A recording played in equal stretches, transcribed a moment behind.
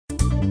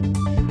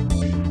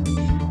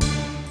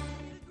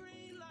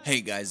Hey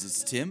guys,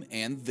 it's Tim,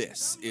 and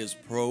this is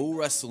Pro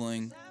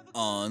Wrestling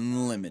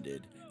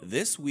Unlimited.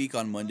 This week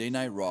on Monday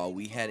Night Raw,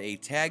 we had a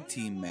tag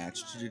team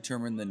match to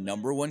determine the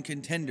 #1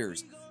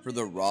 contenders for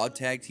the Raw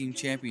Tag Team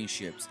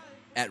Championships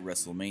at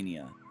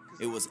WrestleMania.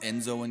 It was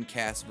Enzo and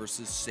Cass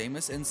versus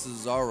Sheamus and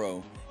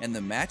Cesaro, and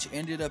the match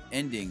ended up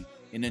ending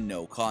in a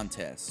no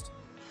contest.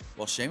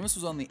 While Sheamus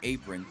was on the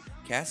apron,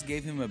 Cass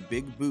gave him a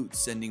big boot,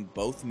 sending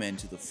both men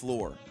to the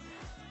floor.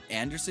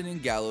 Anderson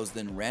and Gallows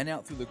then ran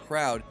out through the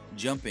crowd,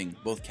 jumping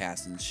both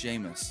Cass and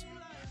Sheamus.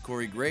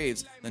 Corey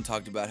Graves then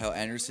talked about how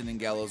Anderson and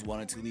Gallows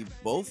wanted to leave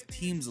both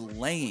teams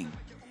laying,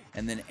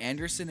 and then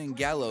Anderson and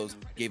Gallows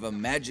gave a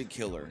magic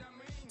killer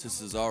to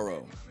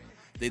Cesaro.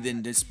 They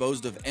then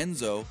disposed of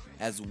Enzo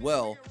as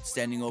well,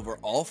 standing over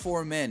all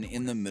four men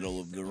in the middle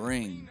of the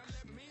ring.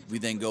 We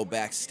then go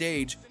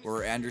backstage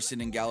where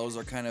Anderson and Gallows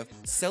are kind of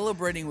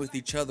celebrating with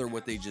each other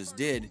what they just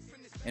did,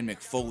 and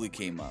Mick Foley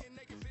came up.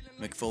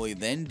 Mick Foley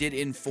then did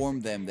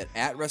inform them that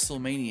at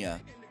WrestleMania,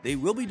 they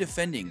will be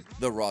defending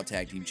the Raw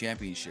Tag Team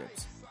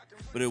Championships.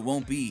 But it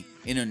won't be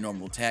in a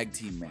normal tag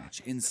team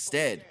match.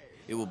 Instead,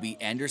 it will be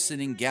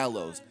Anderson and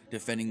Gallows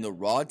defending the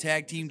Raw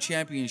Tag Team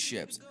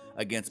Championships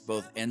against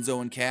both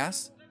Enzo and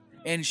Cass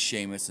and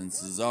Sheamus and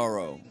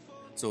Cesaro.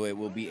 So it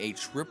will be a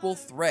triple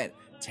threat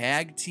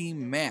tag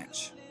team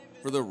match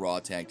for the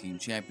Raw Tag Team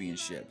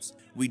Championships.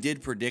 We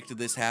did predict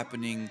this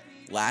happening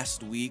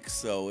last week,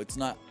 so it's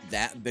not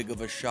that big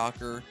of a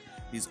shocker.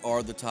 These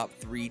are the top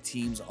 3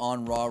 teams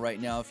on Raw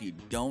right now if you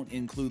don't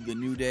include the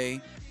New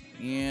Day.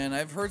 And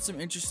I've heard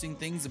some interesting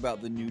things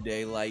about the New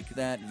Day, like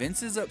that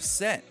Vince is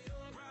upset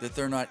that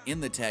they're not in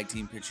the tag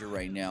team picture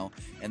right now,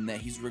 and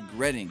that he's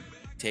regretting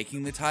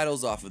taking the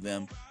titles off of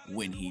them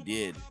when he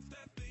did.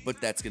 But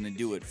that's going to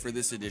do it for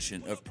this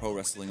edition of Pro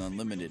Wrestling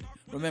Unlimited.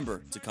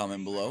 Remember to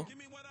comment below,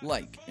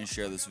 like and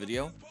share this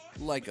video,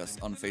 like us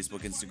on Facebook,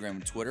 Instagram,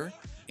 and Twitter,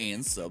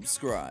 and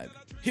subscribe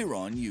here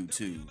on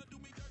YouTube.